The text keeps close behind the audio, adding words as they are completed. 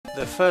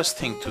The first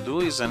thing to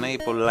do is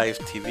enable live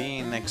TV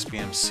in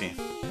Xbmc.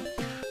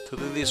 To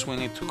do this we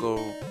need to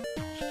go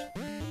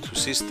to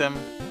System,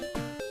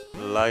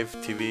 Live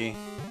TV,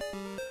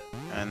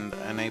 and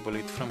enable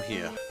it from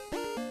here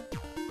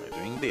by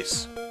doing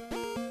this.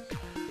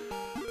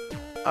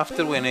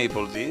 After we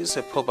enable this,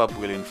 a pop-up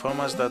will inform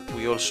us that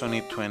we also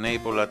need to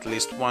enable at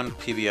least one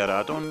PVR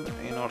add-on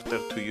in order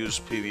to use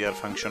PVR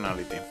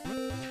functionality.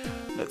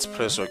 Let's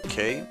press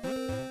OK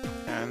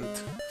and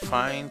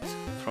find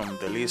from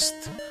the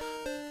list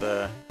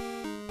the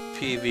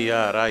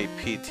PVR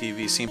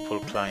IPTV simple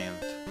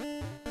client.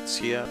 It's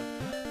here.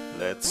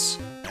 Let's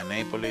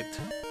enable it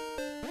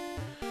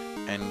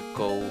and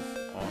go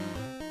on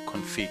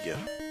configure.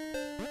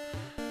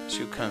 As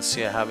you can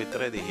see, I have it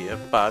ready here,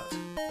 but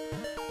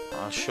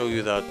I'll show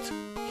you that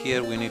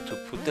here we need to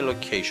put the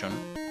location,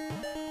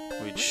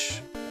 which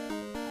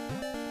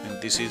in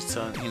this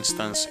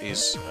instance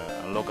is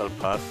a local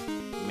path,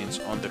 means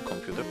on the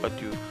computer, but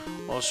you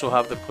also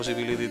have the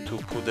possibility to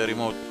put a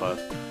remote path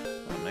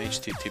on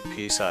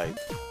HTTP side.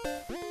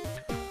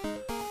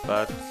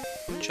 But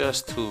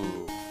just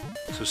to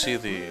see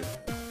the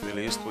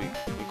list, we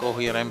go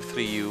here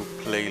m3u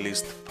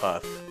playlist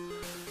path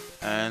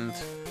and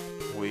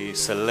we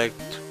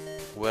select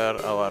where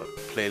our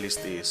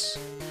playlist is.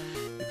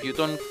 If you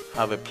don't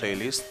have a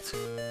playlist,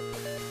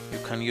 you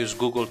can use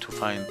Google to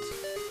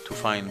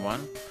find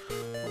one,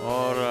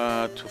 or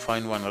to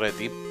find one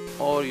ready,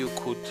 or you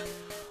could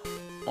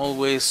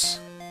always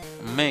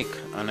make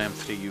an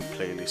m3u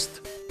playlist,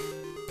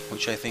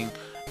 which I think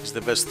is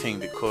the best thing,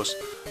 because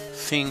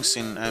things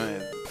in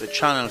the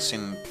channels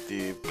in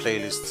the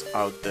playlists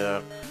out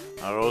there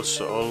are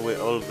also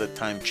all the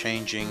time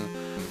changing.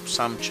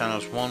 Some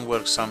channels won't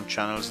work, some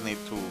channels need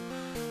to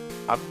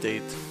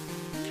update,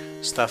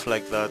 stuff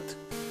like that.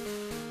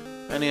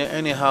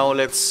 Anyhow,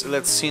 let's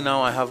see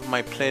now. I have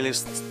my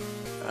playlist.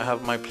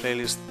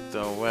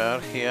 Where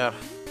here?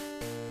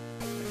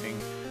 I think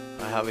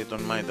I have it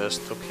on my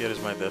desktop. Here is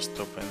my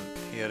desktop, and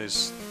here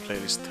is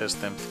playlist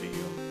test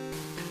m3u.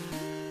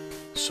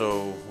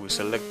 So we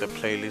select the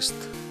playlist,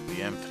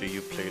 the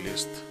m3u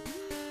playlist.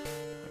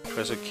 I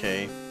press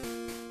OK,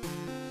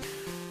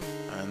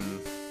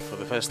 and for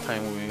the first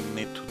time we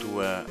need to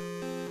do a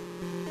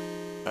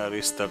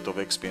restart of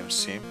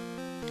Xbmc.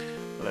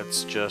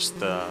 Let's just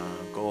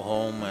go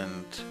home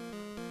and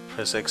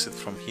press exit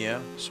from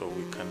here so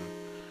we can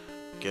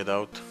get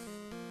out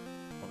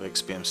of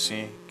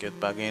Xbmc, get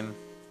back in,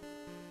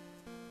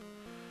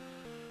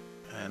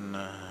 and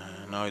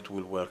now it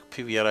will work.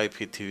 PVR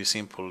IPTV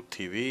simple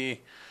TV,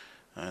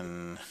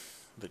 and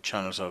the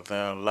channels are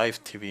there.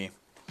 Live TV,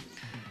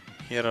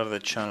 here are the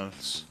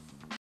channels.